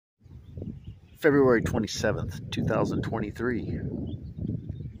February 27th, 2023.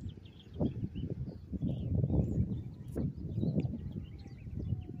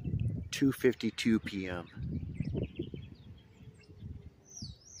 (2:52 p.m.)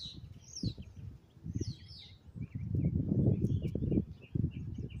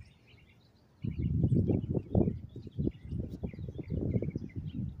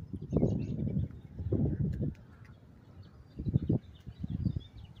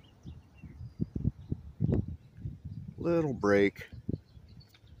 Little break.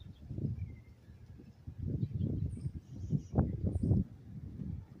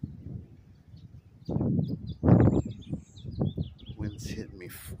 Wind's hitting me.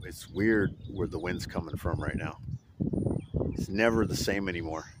 It's weird where the wind's coming from right now. It's never the same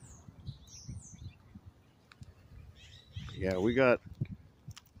anymore. Yeah, we got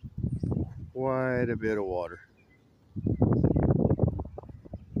quite a bit of water.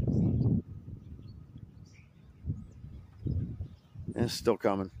 And it's still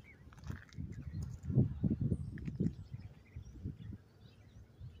coming.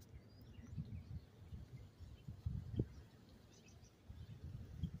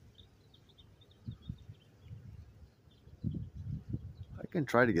 I can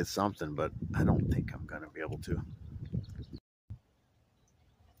try to get something, but I don't think I'm going to be able to.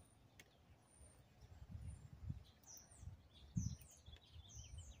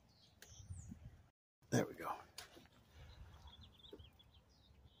 There we go.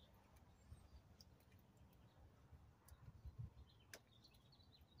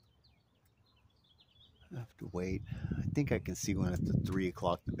 I have to wait. I think I can see one at the 3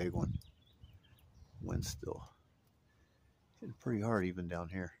 o'clock, the big one. Wind's still hitting pretty hard even down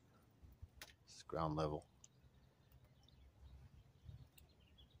here. It's ground level.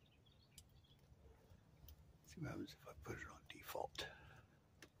 Let's see what happens if I put it on default.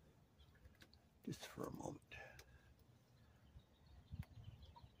 Just for a moment.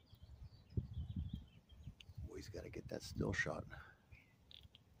 Always got to get that still shot.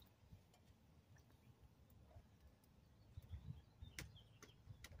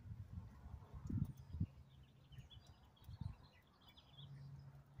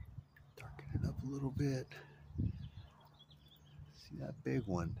 Darken it up a little bit. See that big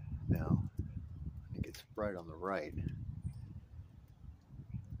one now. I think it's bright on the right.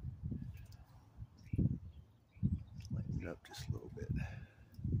 Lighten it up just a little bit.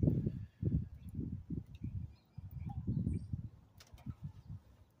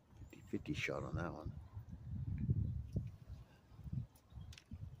 50-50 shot on that one.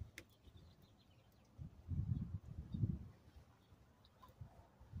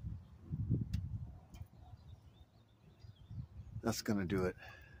 That's gonna do it.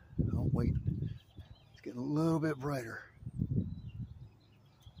 Oh wait, it's getting a little bit brighter.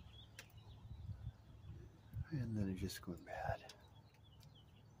 And then it's just going bad.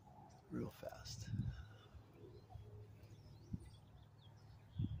 Real fast.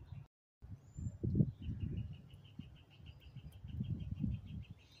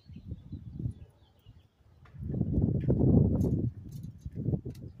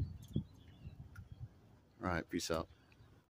 All right, peace out.